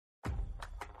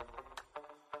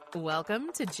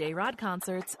Welcome to J-Rod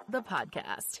Concerts, the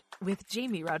podcast, with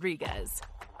Jamie Rodriguez.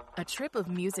 A trip of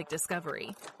music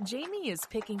discovery, Jamie is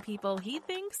picking people he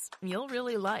thinks you'll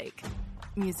really like.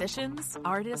 Musicians,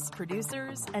 artists,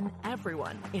 producers, and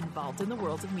everyone involved in the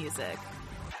world of music.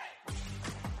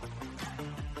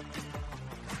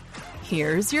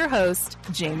 Here's your host,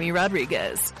 Jamie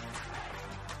Rodriguez.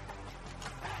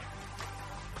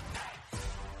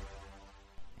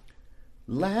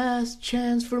 Last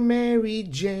chance for Mary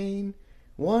Jane,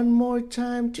 one more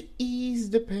time to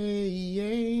ease the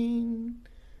pain.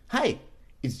 Hi,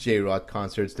 it's J-Rod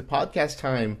Concerts, the podcast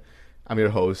time. I'm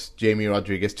your host, Jamie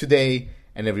Rodriguez. Today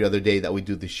and every other day that we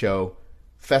do the show,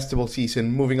 festival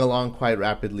season moving along quite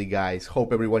rapidly, guys.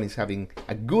 Hope everyone is having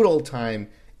a good old time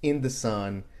in the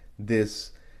sun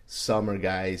this summer,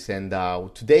 guys. And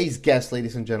today's guest,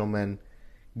 ladies and gentlemen,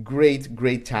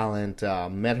 great talent.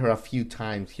 Met her a few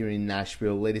times here in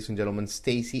Nashville. Ladies and gentlemen,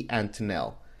 Stacy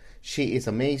Antonel. She is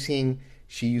amazing.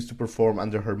 She used to perform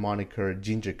under her moniker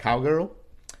Ginger Cowgirl.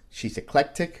 She's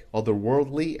eclectic,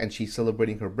 otherworldly, and she's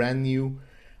celebrating her brand new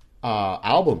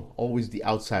album, Always the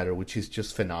Outsider, which is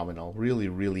just phenomenal.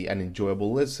 Really an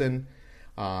enjoyable listen.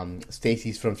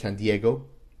 Stacy's from San Diego.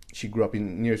 She grew up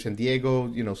near San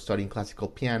Diego, studying classical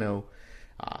piano.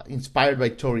 Inspired by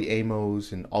Tori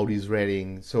Amos and Otis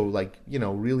Redding. So,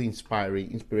 really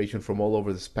inspiration from all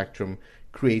over the spectrum,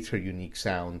 creates her unique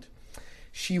sound.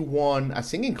 She won a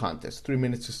singing contest, 3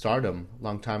 Minutes to Stardom, a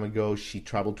long time ago. She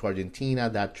traveled to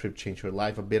Argentina. That trip changed her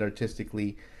life a bit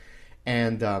artistically.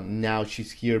 And now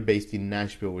she's here based in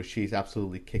Nashville, where she's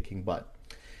absolutely kicking butt.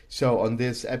 So on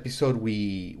this episode,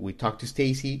 we talked to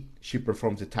Stacy. She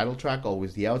performs the title track,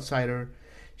 Always the Outsider.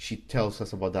 She tells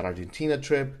us about that Argentina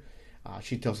trip.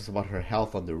 She tells us about her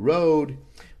health on the road.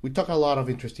 We talk a lot of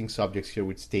interesting subjects here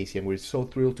with Stacy, and we're so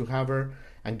thrilled to have her.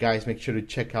 And guys, make sure to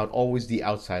check out Always the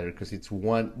Outsider, because it's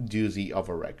one doozy of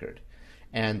a record.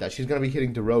 And she's going to be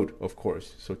hitting the road, of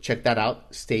course. So check that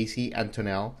out. Stacy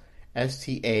Antonel,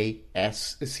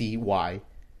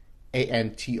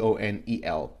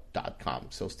 StacyAntonel.com.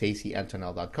 So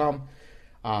StacyAntonel.com.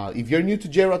 If you're new to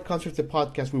J-Rod Concerts, the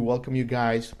podcast, we welcome you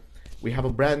guys. We have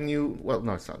a brand new,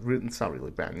 it's not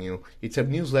really brand new. It's a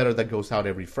newsletter that goes out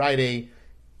every Friday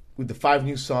with the 5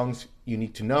 new songs you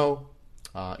need to know.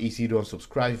 Easy to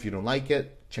unsubscribe if you don't like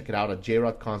it. Check it out at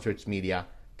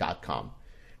jrodconcertsmedia.com.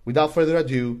 Without further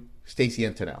ado, Stacy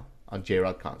Antonel on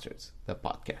J-Rod Concerts, the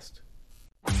podcast.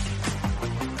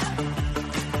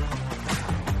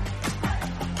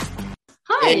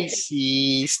 Hi.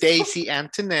 Stacy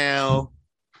Antonel.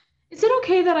 Is it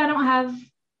okay that I don't have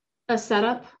a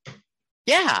setup?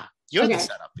 Yeah, you're okay. the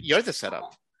setup. You're the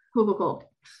setup. Cool.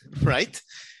 Right?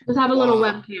 Just have a little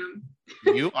webcam.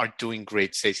 You are doing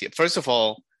great, Stacy. First of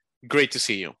all, great to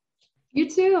see you. You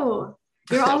too.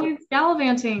 You're always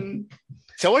gallivanting.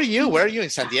 So are you? Where are you, in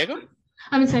San Diego?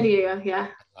 I'm in San Diego, yeah.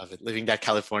 I love it. Living that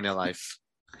California life.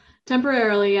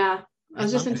 Temporarily, yeah. I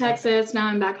was just in Texas. Now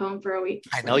I'm back home for a week.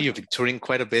 I know you've been touring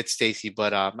quite a bit, Stacy,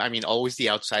 but Always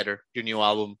the Outsider, your new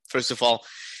album. First of all,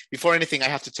 before anything, I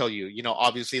have to tell you,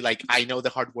 obviously, I know the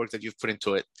hard work that you've put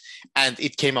into it, and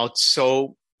it came out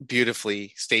so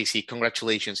beautifully, Stacy.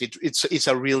 Congratulations. It's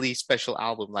a really special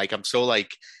album.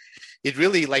 It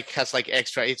really has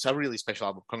extra. It's a really special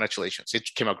album. Congratulations. It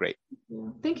came out great.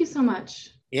 Thank you so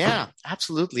much. Yeah,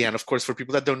 absolutely. And of course, for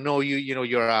people that don't know you,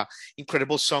 you're an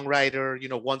incredible songwriter,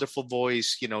 wonderful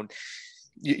voice,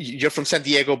 you're from San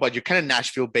Diego, but you're kind of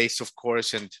Nashville based, of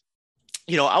course. And,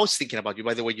 I was thinking about you,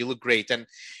 by the way. You look great. And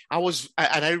I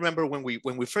remember when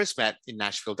we first met in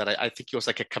Nashville, that I think it was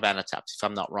like a Cabana Taps, if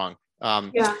I'm not wrong.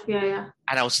 Yeah.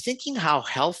 And I was thinking how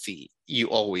healthy you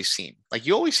always seem.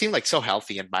 You always seem so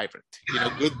healthy and vibrant,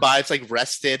 good vibes,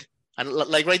 rested. And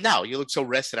right now, you look so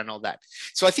rested and all that.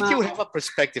 So I think you would have a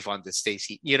perspective on this,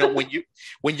 Stacy.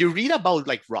 When you read about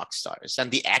rock stars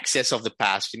and the excess of the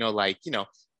past,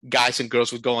 guys and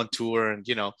girls would go on tour and,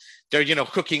 they're,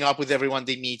 hooking up with everyone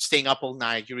they meet, staying up all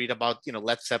night. You read about,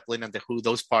 Led Zeppelin and The Who,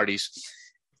 those parties.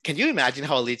 Can you imagine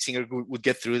how a lead singer would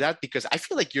get through that? Because I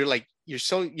feel like you're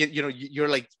so, you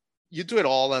do it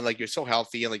all, and you're so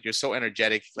healthy and you're so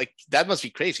energetic. That must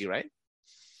be crazy, right?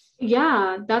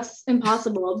 Yeah, that's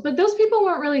impossible. But those people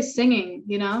weren't really singing,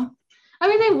 they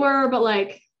were,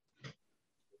 but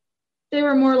they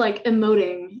were more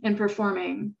emoting and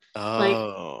performing.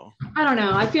 Oh. I don't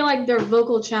know. I feel like their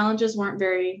vocal challenges weren't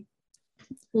very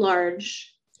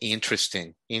large.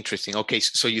 Interesting. Okay,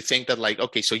 so you think that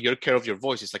so your care of your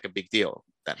voice is a big deal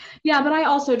then? Yeah, but I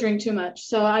also drink too much.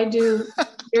 So I do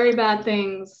very bad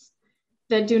things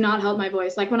that do not help my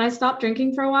voice. When I stop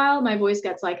drinking for a while, my voice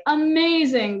gets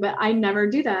amazing, but I never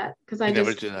do that because I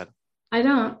never do that. I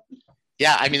don't.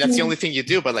 Yeah, I mean that's the only thing you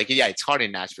do, but like, yeah, it's hard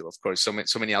in Nashville, of course,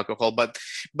 so many alcohol. But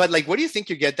like, where do you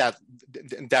think you get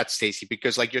that Stacy?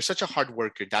 Because like you're such a hard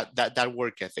worker, that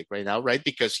work ethic right now, right?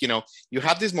 Because you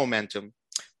have this momentum.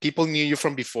 People knew you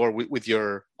from before with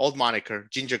your old moniker,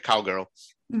 Ginger Cowgirl.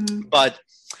 Mm-hmm. But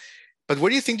where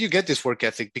do you think you get this work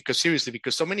ethic? Because seriously,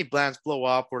 because so many brands blow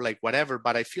up or like whatever,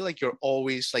 but I feel like you're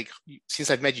always like, since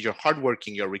I've met you, you're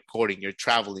hardworking, you're recording, you're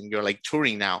traveling, you're like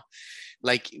touring now.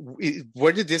 Like,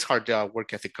 where did this hard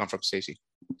work ethic come from, Stacy?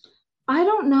 I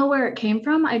don't know where it came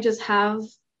from. I just have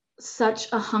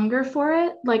such a hunger for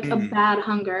it, like a bad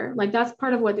hunger. Like that's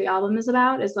part of what the album is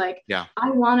about, is like, yeah, I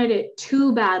wanted it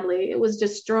too badly. It was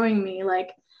destroying me,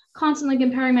 like constantly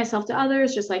comparing myself to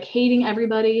others, just like hating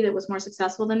everybody that was more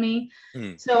successful than me.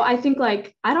 So I think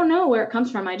like, I don't know where it comes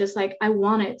from. I just like, I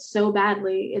want it so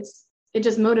badly. It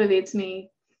just motivates me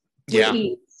with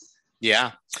ease.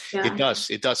 Yeah, it does.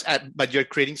 But you're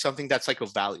creating something that's like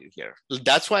of value here.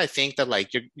 That's why I think that like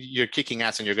you're kicking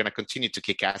ass and you're going to continue to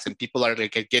kick ass, and people are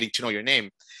like getting to know your name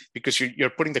because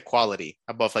you're putting the quality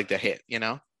above like the hit,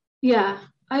 Yeah,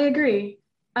 I agree.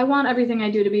 I want everything I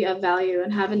do to be of value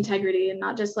and have integrity, and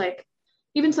not just like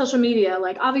even social media.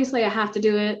 Like obviously I have to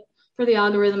do it for the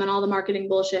algorithm and all the marketing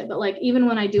bullshit, but like even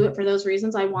when I do it for those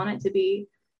reasons, I want it to be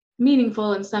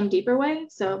meaningful in some deeper way.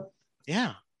 So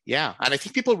yeah, and I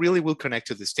think people really will connect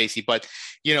to this, Stacy. But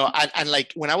and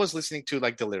like when I was listening to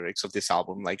like the lyrics of this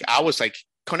album, like I was like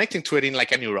connecting to it in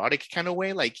like a neurotic kind of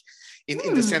way, like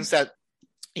in the sense that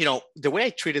the way I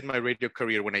treated my radio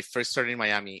career when I first started in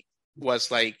Miami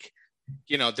was like,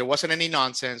 there wasn't any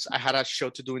nonsense. I had a show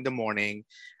to do in the morning.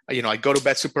 I go to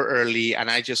bed super early, and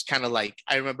I just kind of like,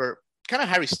 I remember kind of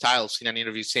Harry Styles in an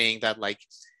interview saying that like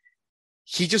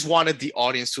he just wanted the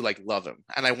audience to like love him.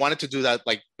 And I wanted to do that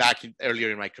like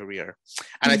earlier in my career.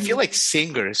 And I feel like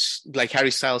singers, like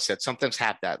Harry Styles said, sometimes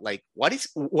have that. Like, what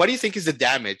do you think is the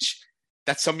damage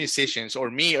that some musicians or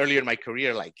me earlier in my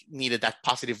career, like needed that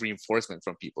positive reinforcement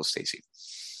from people, Stacy?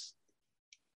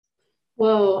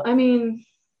 Whoa, I mean,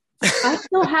 I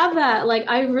still have that. Like,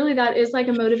 that is like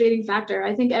a motivating factor.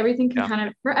 I think everything can kind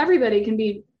of, for everybody, can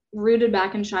be rooted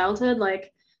back in childhood.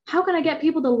 Like, how can I get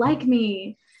people to like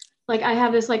me? Like, I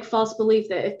have this like false belief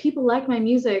that if people like my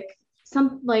music,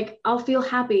 I'll feel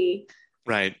happy.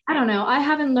 Right. I don't know. I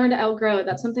haven't learned to outgrow it.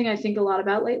 That's something I think a lot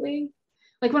about lately.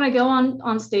 Like when I go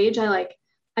on stage, I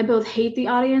both hate the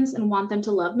audience and want them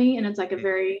to love me. And it's like a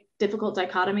very difficult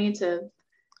dichotomy to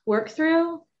work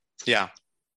through. Yeah.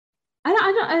 I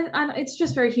don't, it's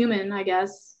just very human, I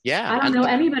guess. Yeah. I don't know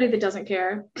anybody that doesn't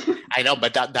care. I know,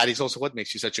 but that is also what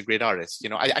makes you such a great artist.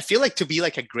 I feel like to be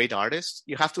like a great artist,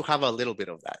 you have to have a little bit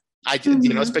of that.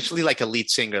 Especially like a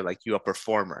lead singer, like you, a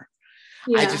performer.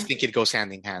 Yeah. I just think it goes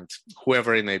hand in hand,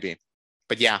 whoever it may be.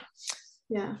 But yeah.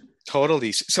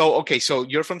 Totally. So, okay. So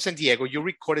you're from San Diego. You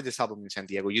recorded this album in San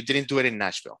Diego. You didn't do it in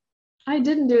Nashville. I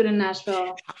didn't do it in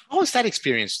Nashville. How was that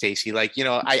experience, Stacy? Like,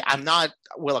 I'm not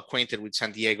well acquainted with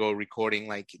San Diego recording.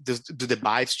 Like, do the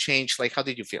vibes change? Like, how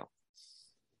did you feel?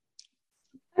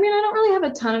 I mean, I don't really have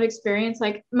a ton of experience.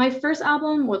 Like my first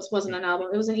album, wasn't an album.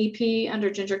 It was an EP under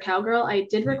Ginger Cowgirl. I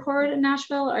did record in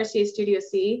Nashville, RCA Studio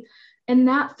C. And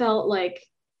that felt like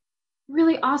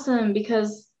really awesome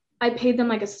because I paid them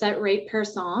like a set rate per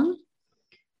song.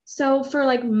 So for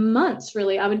like months,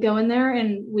 really, I would go in there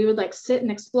and we would like sit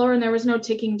and explore, and there was no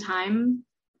ticking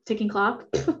clock.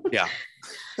 Yeah.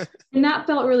 And that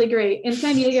felt really great. In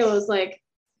San Diego, it was like,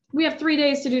 we have 3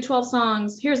 days to do 12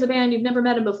 songs. Here's a band, you've never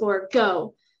met them before,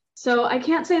 go. So I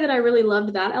can't say that I really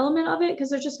loved that element of it because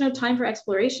there's just no time for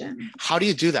exploration. How do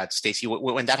you do that, Stacy,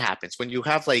 when that happens? When you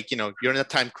have like, you're in a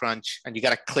time crunch and you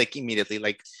got to click immediately,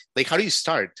 like how do you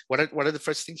start? What are the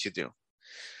first things you do?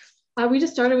 We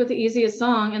just started with the easiest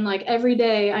song, and like every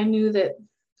day I knew that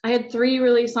I had 3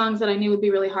 really songs that I knew would be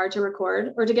really hard to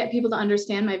record or to get people to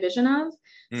understand my vision of.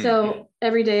 So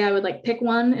every day I would like pick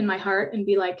one in my heart and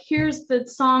be like, here's the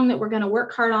song that we're going to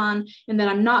work hard on and that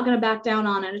I'm not going to back down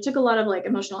on. And it took a lot of like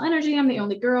emotional energy. I'm the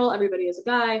only girl. Everybody is a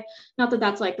guy. Not that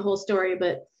that's like the whole story,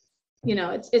 but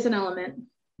it's an element.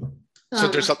 So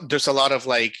there's a lot of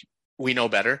like, we know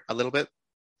better a little bit.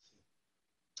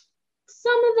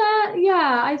 Some of that.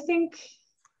 Yeah, I think.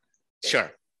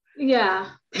 Sure.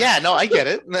 Yeah. Yeah, no, I get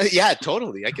it. Yeah,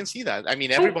 totally. I can see that. I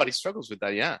mean, everybody struggles with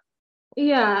that. Yeah.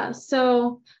 Yeah.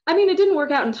 So, I mean, it didn't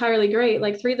work out entirely great.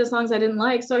 Like 3 of the songs I didn't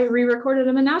like. So I re-recorded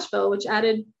them in Nashville, which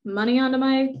added money onto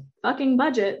my fucking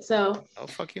budget. So. No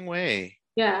fucking way.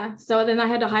 Yeah. So then I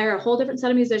had to hire a whole different set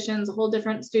of musicians, a whole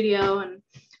different studio. And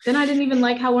then I didn't even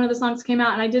like how one of the songs came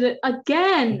out, and I did it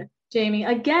again. Jamie.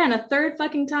 Again, a third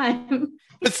fucking time.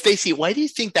 But Stacy, why do you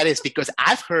think that is? Because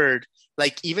I've heard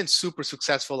like even super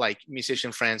successful like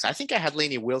musician friends. I think I had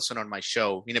Lainey Wilson on my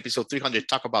show in episode 300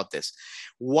 talk about this.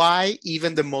 Why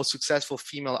even the most successful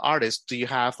female artists do you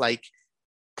have like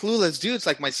clueless dudes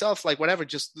like myself, like whatever,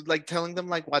 just like telling them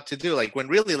like what to do? Like when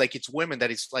really like it's women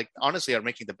that is like honestly are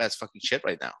making the best fucking shit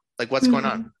right now. Like what's going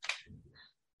on?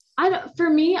 For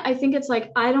me, I think it's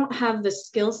like I don't have the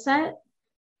skill set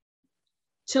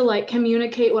to like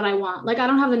communicate what I want. Like I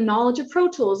don't have the knowledge of Pro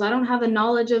Tools. I don't have the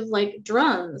knowledge of like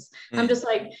drums. I'm just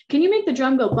like, can you make the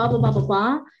drum go blah blah blah blah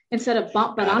blah instead of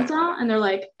bump ba da? And they're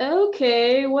like,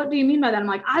 okay, what do you mean by that? I'm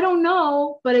like, I don't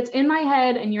know, but it's in my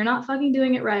head, and you're not fucking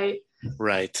doing it right.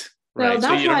 Right.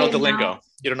 So you don't know the lingo.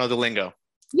 You don't know the lingo.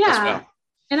 Yeah. Well.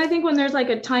 And I think when there's like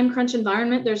a time crunch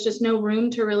environment, there's just no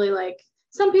room to really like.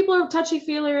 Some people are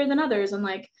touchy-feelier than others, and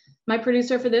like my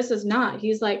producer for this is not.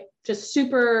 He's like just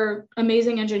super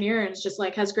amazing engineer, and it's just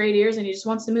like has great ears, and he just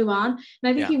wants to move on. And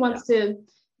I think he wants to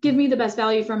give me the best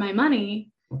value for my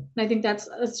money. And I think that's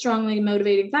a strongly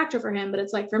motivating factor for him. But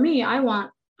it's like for me, I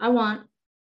want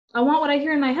what I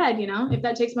hear in my head. You know, if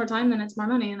that takes more time, then it's more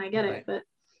money, and I get it. But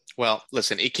well,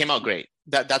 listen, it came out great.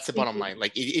 That's the bottom line.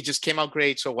 Like it just came out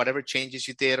great. So whatever changes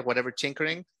you did, whatever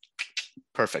tinkering.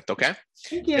 Perfect. Okay.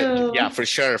 Thank you. Yeah, for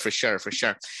sure.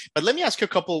 But let me ask you a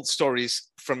couple stories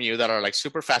from you that are like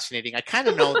super fascinating. I kind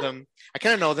of know them.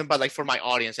 But like for my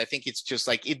audience, I think it's just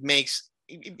like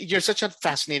you're such a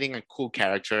fascinating and cool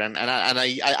character, and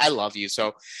I love you.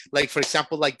 So, like for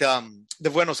example, like the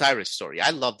Buenos Aires story.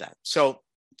 I love that. So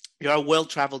you're a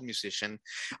well-traveled musician.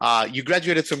 You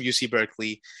graduated from UC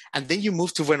Berkeley, and then you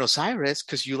moved to Buenos Aires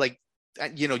because you like,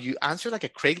 you answered like a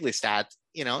Craigslist ad,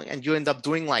 and you end up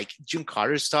doing like June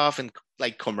Carter stuff and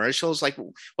like commercials. Like,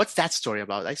 what's that story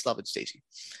about? I just love it, Stacy.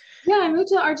 Yeah, I moved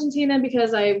to Argentina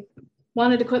because I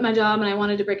wanted to quit my job and I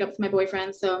wanted to break up with my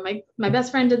boyfriend. So my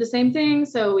best friend did the same thing.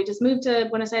 So we just moved to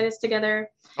Buenos Aires together.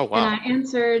 Oh, wow. And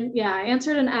I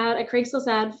answered an ad, a Craigslist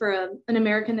ad for an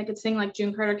American that could sing like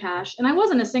June Carter Cash. And I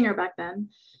wasn't a singer back then.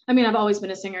 I mean, I've always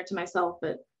been a singer to myself,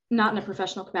 but not in a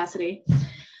professional capacity.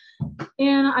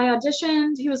 And I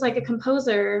auditioned. He was like a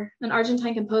composer, an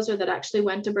Argentine composer that actually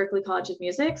went to Berklee College of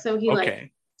Music. So he like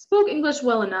spoke English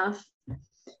well enough.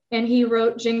 And he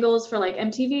wrote jingles for like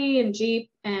MTV and Jeep.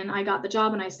 And I got the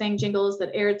job and I sang jingles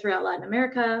that aired throughout Latin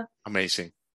America.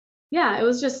 Amazing. Yeah, it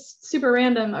was just super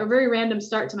random, a very random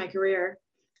start to my career.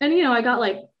 And, I got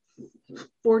like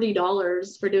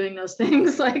 $40 for doing those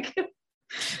things. Like,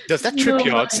 does that trip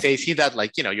you out, Stacy, that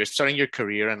like, you're starting your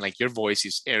career and like your voice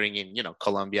is airing in,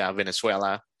 Colombia,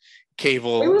 Venezuela,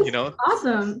 cable, it was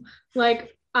awesome.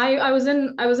 Like I was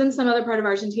in some other part of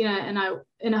Argentina and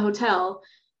in a hotel,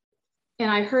 and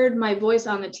I heard my voice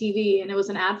on the TV, and it was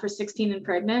an ad for 16 and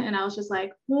Pregnant. And I was just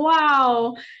like,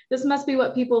 wow, this must be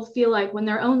what people feel like when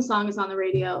their own song is on the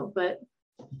radio. But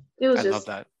it was just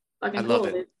fucking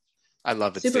cool. I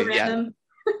love it. Super random.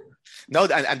 Yeah. No,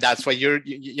 and that's why your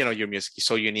music is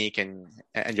so unique, and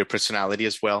your personality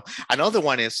as well. Another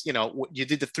one is, you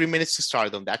did the 3 Minutes to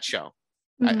Stardom, that show.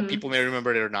 Mm-hmm. People may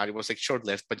remember it or not. It was like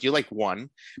short-lived, but you like won,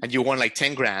 and you won like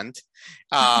 10 grand.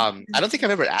 I don't think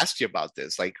I've ever asked you about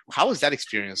this. Like, how was that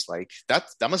experience like? That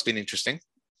must have been interesting.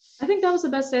 I think that was the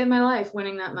best day of my life,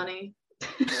 winning that money.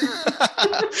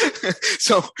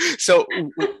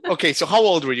 Okay. So how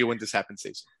old were you when this happened,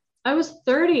 Stacey? I was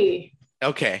 30.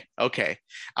 Okay.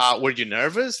 Were you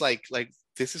nervous? Like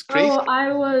this is crazy. Oh,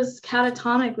 I was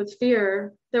catatonic with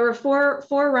fear. There were four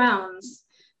rounds,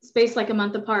 spaced like a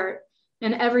month apart.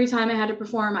 And every time I had to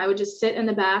perform, I would just sit in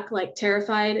the back, like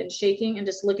terrified and shaking and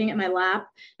just looking at my lap.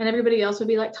 And everybody else would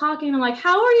be like talking. I'm like,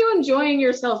 how are you enjoying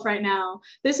yourself right now?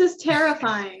 This is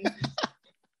terrifying.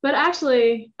 But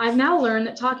actually, I've now learned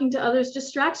that talking to others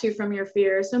distracts you from your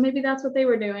fear. So maybe that's what they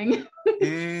were doing.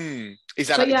 Is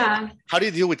that How do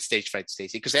you deal with stage fright,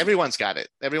 Stacy? Because everyone's got it.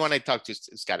 Everyone I talk to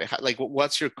has got it. Like,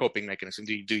 what's your coping mechanism?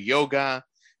 Do you do yoga?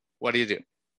 What do you do?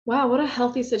 Wow, what a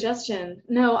healthy suggestion.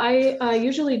 No, I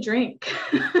usually drink.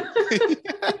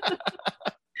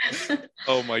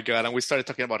 Oh my God. And we started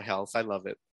talking about health. I love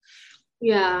it.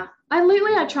 Yeah.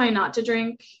 I try not to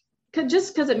drink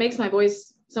just because it makes my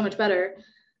voice so much better.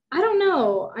 I don't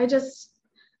know.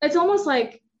 It's almost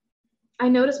like I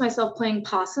notice myself playing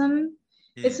possum.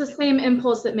 It's the same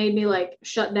impulse that made me like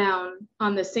shut down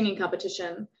on this singing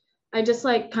competition. I just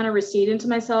like kind of recede into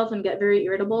myself and get very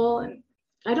irritable, and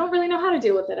I don't really know how to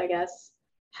deal with it, I guess.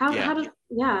 And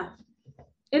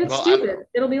it's stupid.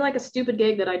 It'll be like a stupid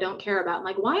gig that I don't care about. I'm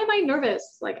like, why am I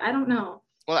nervous? Like, I don't know.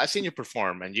 Well, I've seen you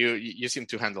perform, and you seem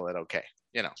to handle it okay.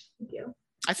 Thank you.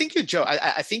 I think you joke.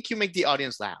 I think you make the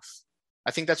audience laugh.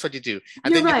 I think that's what you do.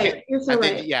 And You're then right. You're so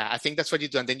right. Yeah, I think that's what you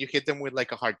do. And then you hit them with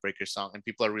like a heartbreaker song, and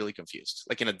people are really confused,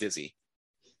 like in a dizzy.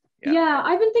 Yeah,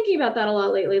 I've been thinking about that a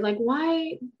lot lately. Like,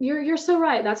 why? You're so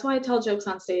right. That's why I tell jokes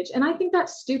on stage, and I think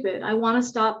that's stupid. I want to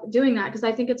stop doing that because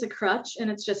I think it's a crutch, and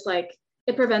it's just like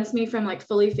it prevents me from like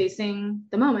fully facing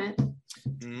the moment.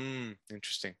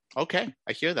 Interesting. Okay,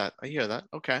 I hear that.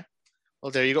 Okay.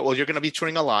 Well, there you go. Well, you're going to be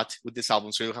touring a lot with this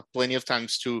album, so you'll have plenty of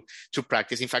times to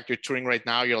practice. In fact, you're touring right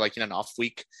now. You're like in an off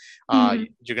week. You're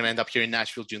going to end up here in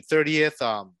Nashville June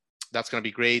 30th. That's going to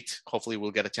be great. Hopefully,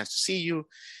 we'll get a chance to see you.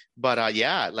 But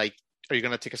yeah, like, are you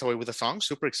going to take us away with a song?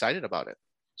 Super excited about it.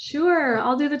 Sure.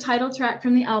 I'll do the title track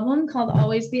from the album called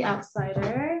Always the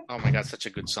Outsider. Oh my God, such a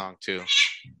good song too.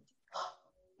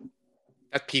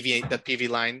 That PV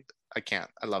line, I can't.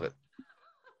 I love it.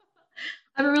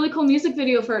 I have a really cool music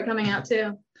video for it coming out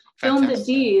too. Fantastic. Filmed at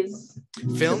D's.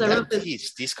 Filmed at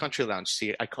D's Country Lounge,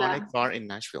 the iconic bar in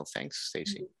Nashville. Thanks,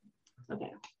 Stacy.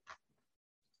 Okay.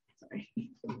 Sorry.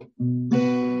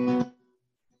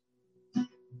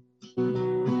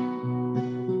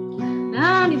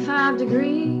 95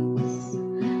 degrees.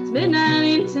 It's midnight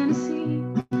in Tennessee.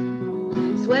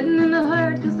 Sweating in the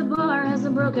hurt because the bar has a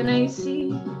broken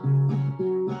AC.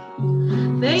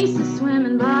 Faces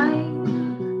swimming by,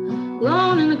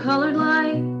 glowing in the colored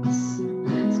lights,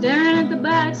 staring at the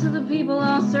backs of the people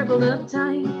all circled up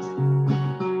tight.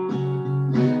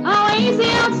 Always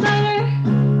the outsider,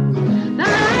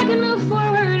 that I can move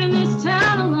forward in this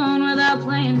town alone without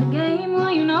playing the game.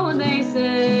 Well, you know what they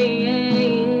say.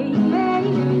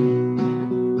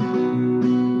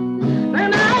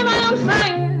 Burn out my own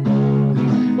fire,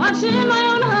 watching my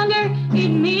own hunger eat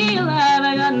me alive.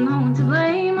 I got no one to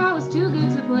blame. I was too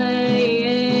good to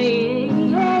play.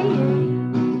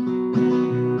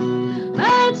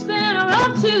 But it's been a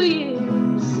rough 2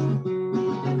 years,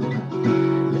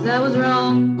 'cause I was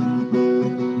wrong.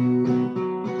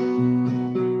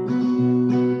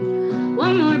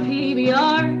 One more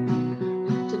PBR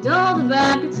to dull the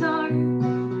back guitar,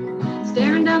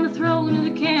 staring down the throat of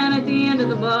the can at the end of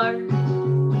the bar.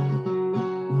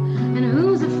 And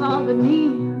who's at fault but me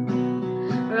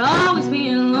for always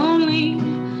being lonely,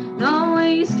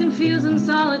 always confusing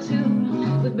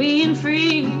solitude with being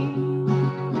free?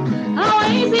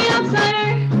 Always the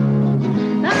outsider,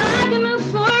 that I can move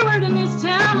forward in this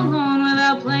town alone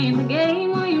without playing the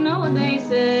game. Well, you know what they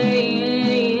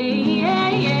say.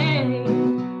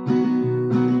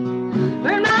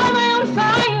 Burn out my own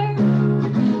fire,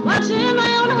 watching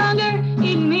my own hunger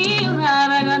eat me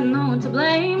alive. I got no one to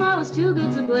blame. I was too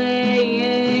good to play.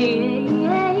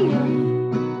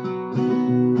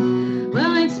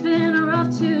 Well, it's been a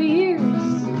rough 2 years.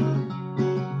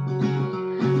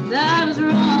 That was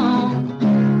wrong.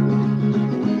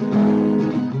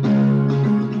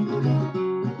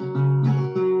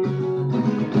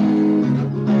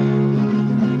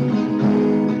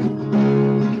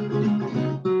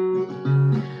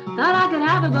 Thought I could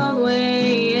have it both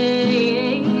ways.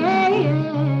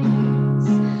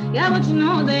 Yeah, but you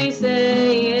know what they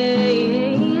say.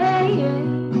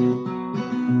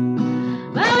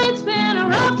 Well, it's been a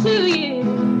rough 2 years,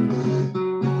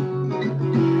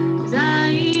 'cause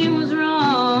I was wrong.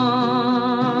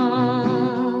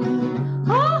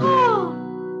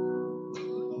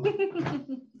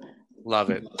 Love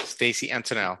it. Stacy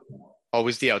Antonel,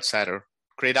 Always the Outsider.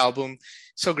 Great album.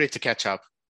 So great to catch up.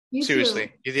 You Seriously,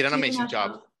 too. you did an See you amazing Nashville.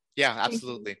 job. Yeah,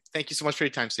 absolutely. Thank you so much for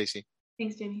your time, Stacy.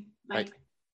 Thanks, Jamie. Bye. Bye.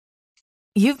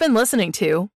 You've been listening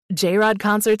to J-Rod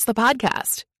Concerts, the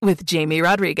podcast with Jamie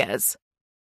Rodriguez.